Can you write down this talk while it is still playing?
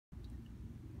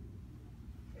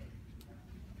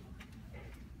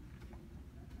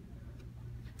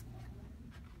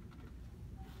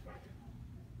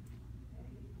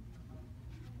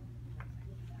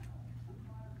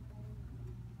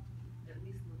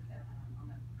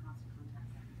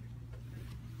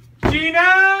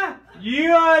Gina,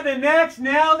 you are the next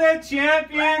Nailed It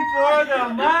champion for the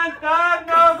month of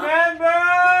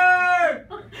November.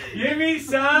 Give me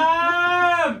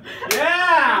some.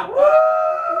 Yeah. Woo!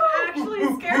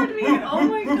 Actually scared me. Oh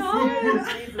my god.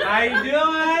 How you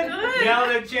doing? Good.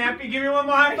 Nailed It champion. Give me one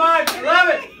more high five. Love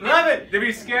it. Love it. Did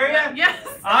we scare you? Yes.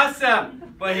 Awesome.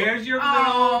 But here's your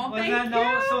little, wasn't that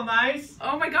note so nice?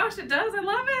 Oh my gosh, it does. I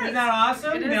love it. Isn't that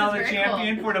awesome? It is. Nailed It It's very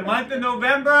champion cool. for the month of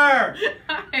November.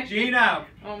 Gina,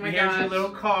 Oh my here's your gosh.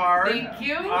 little card. Thank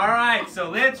you. All right,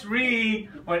 so let's read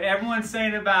what everyone's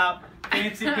saying about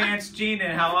Fancy Pants Gina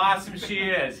and how awesome she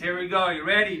is. Here we go. You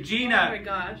ready? Gina. Oh my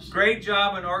gosh. Great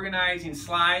job on organizing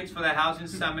slides for the Housing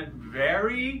Summit.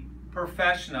 Very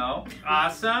professional.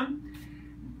 Awesome.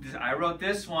 I wrote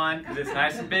this one because it's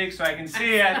nice and big so I can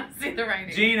see it. See the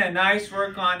writing. Gina, nice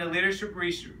work on the leadership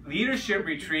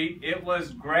retreat. It was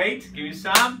great. Give me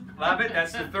some. Love it.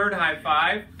 That's the third high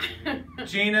five.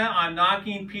 Gina, on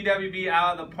knocking PWB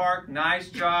out of the park. Nice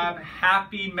job.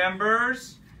 Happy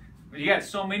members. You got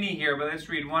so many here, but let's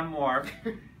read one more.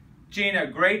 Gina,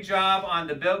 great job on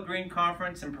the Built Green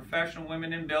Conference and Professional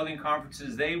Women in Building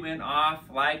Conferences. They went off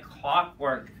like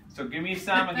clockwork. So give me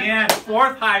some again.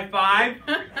 Fourth high five.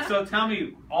 So tell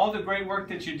me, all the great work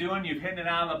that you're doing, you've hit it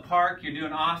out of the park, you're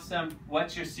doing awesome.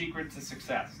 What's your secret to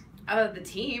success? The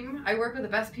team. I work with the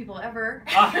best people ever.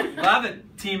 Oh, love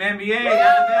it. Team NBA, you're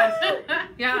the best.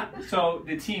 Yeah. So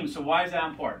the team, so why is that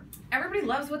important? Everybody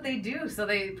loves what they do, so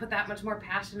they put that much more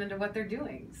passion into what they're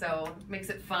doing. So it makes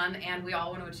it fun, and we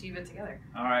all want to achieve it together.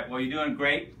 All right, well, you're doing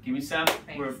great. Give me some.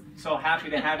 Thanks. We're so happy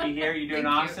to have you here. You're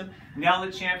doing Thank you. awesome. Nailed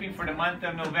It champion for the month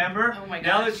of November. Oh my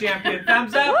Nailed gosh. It champion.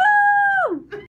 Thumbs up. Woo!